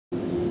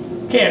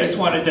Okay, I just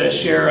wanted to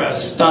share a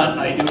stunt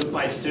I do with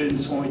my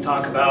students when we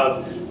talk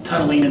about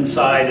tunneling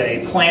inside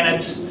a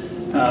planet.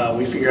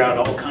 We figure out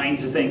all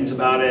kinds of things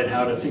about it,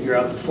 how to figure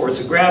out the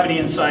force of gravity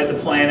inside the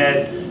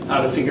planet,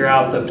 how to figure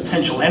out the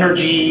potential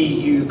energy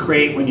you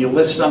create when you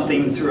lift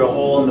something through a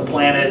hole in the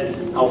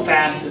planet, how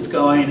fast it's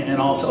going,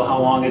 and also how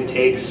long it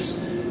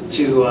takes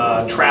to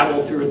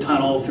travel through a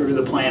tunnel through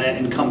the planet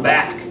and come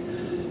back.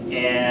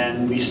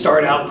 And we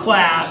start out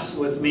class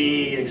with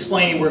me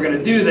explaining we're going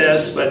to do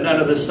this, but none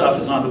of this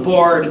stuff is on the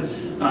board.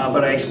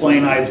 But I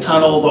explain I've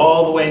tunneled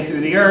all the way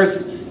through the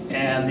Earth,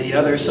 and the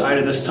other side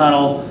of this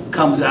tunnel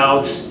comes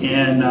out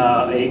in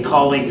a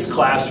colleague's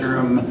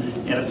classroom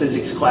in a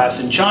physics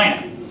class in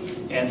China.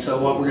 And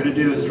so what we're going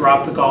to do is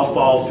drop the golf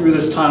ball through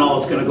this tunnel.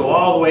 It's going to go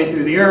all the way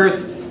through the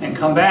Earth and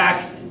come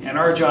back, and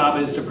our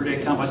job is to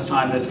predict how much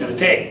time that's going to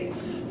take.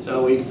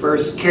 So we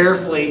first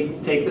carefully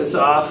take this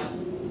off.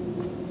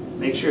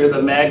 Make sure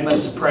the magma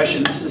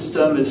suppression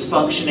system is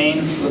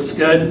functioning. Looks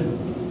good.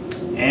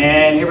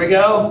 And here we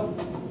go.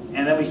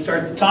 And then we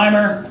start the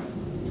timer.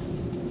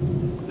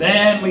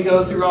 Then we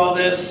go through all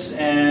this,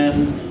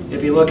 and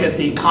if you look at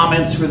the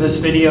comments for this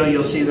video,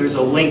 you'll see there's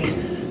a link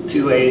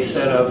to a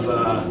set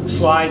of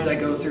slides I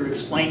go through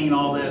explaining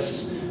all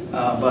this.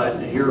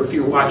 But if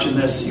you're watching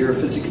this, you're a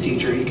physics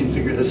teacher, you can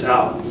figure this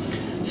out.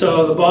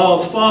 So the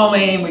ball's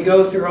falling, we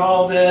go through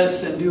all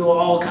this and do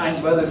all kinds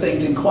of other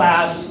things in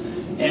class.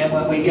 And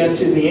when we get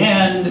to the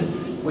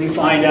end, we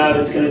find out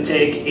it's going to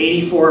take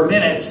 84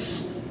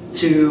 minutes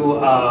to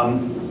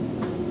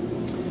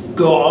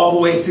go all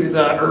the way through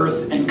the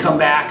Earth and come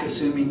back,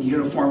 assuming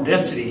uniform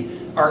density.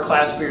 Our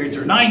class periods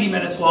are 90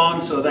 minutes long,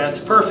 so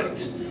that's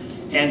perfect.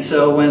 And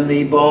so when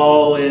the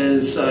ball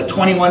is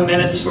 21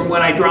 minutes from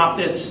when I dropped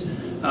it,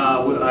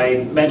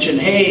 I mentioned,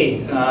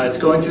 hey, it's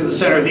going through the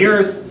center of the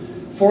Earth.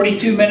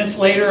 42 minutes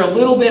later, a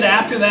little bit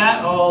after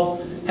that,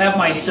 I'll have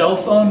my cell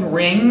phone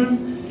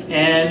ring.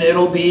 And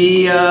it'll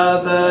be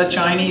the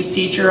Chinese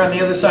teacher on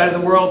the other side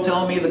of the world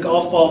telling me the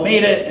golf ball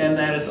made it and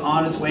that it's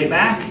on its way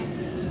back.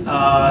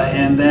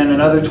 And then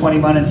another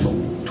 21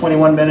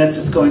 minutes,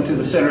 it's going through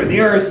the center of the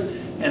Earth.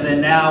 And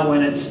then now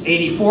when it's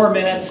 84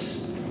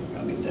 minutes,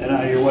 I'll get that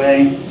out of your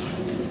way,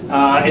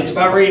 it's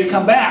about ready to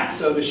come back.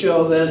 So to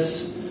show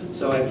this,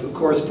 so I've of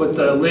course put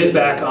the lid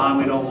back on.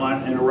 We don't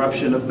want an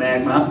eruption of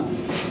magma.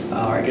 Or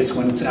I guess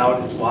when it's out,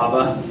 it's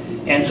lava.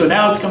 And so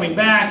now it's coming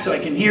back, so I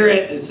can hear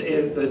it.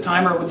 The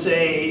timer would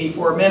say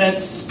 84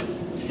 minutes,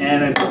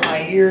 and I put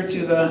my ear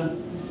to the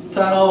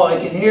tunnel. I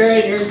can hear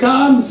it. Here it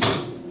comes.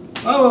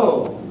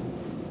 Oh,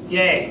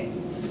 yay!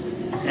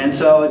 And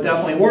so it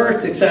definitely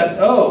worked, except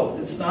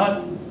it's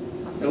not.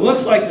 It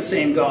looks like the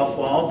same golf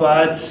ball,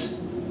 but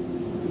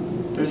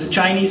there's a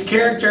Chinese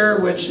character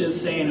which is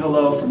saying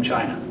hello from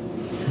China.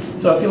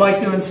 So if you like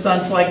doing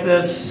stunts like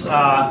this,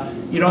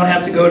 you don't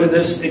have to go to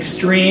this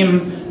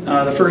extreme.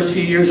 The first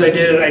few years I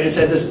did it, I just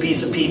had this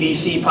piece of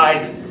PVC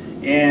pipe,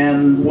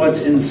 and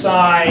what's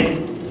inside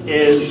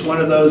is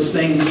one of those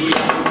things you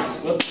use.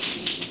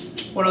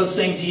 Whoops, one of those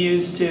things you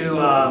use to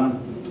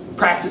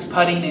practice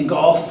putting in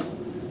golf.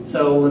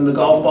 So when the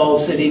golf ball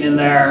is sitting in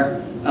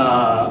there,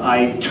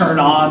 I turn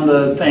on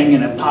the thing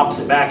and it pops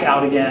it back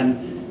out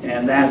again,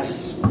 and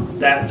that's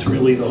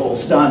really the whole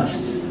stunt.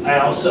 I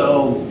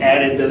also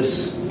added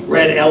this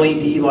red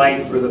LED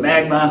light for the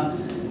magma.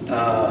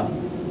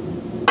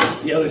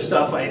 The other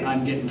stuff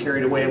I'm getting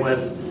carried away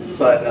with,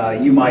 but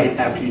you might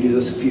after you do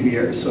this a few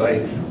years. So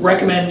I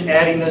recommend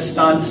adding this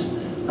stunt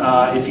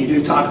if you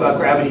do talk about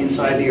gravity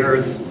inside the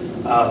Earth.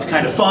 It's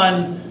kind of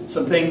fun.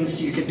 Some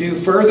things you can do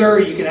further.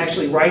 You can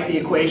actually write the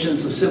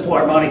equations of simple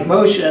harmonic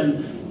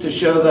motion to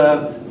show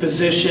the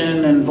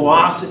position and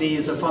velocity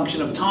as a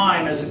function of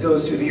time as it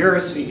goes through the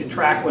Earth, so you can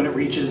track when it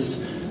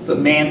reaches the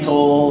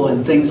mantle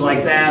and things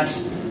like that.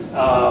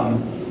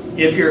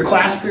 If your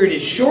class period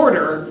is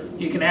shorter,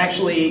 you can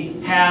actually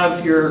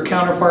have your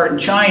counterpart in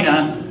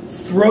China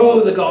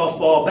throw the golf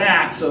ball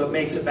back so it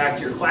makes it back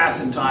to your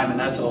class in time, and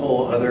that's a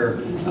whole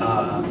other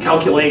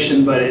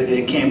calculation, but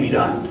it can be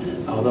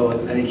done, although I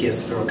think he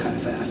has to throw it kind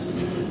of fast.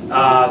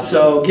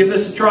 So give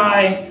this a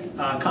try.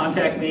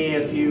 Contact me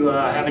if you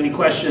have any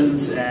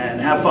questions, and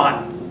have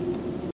fun.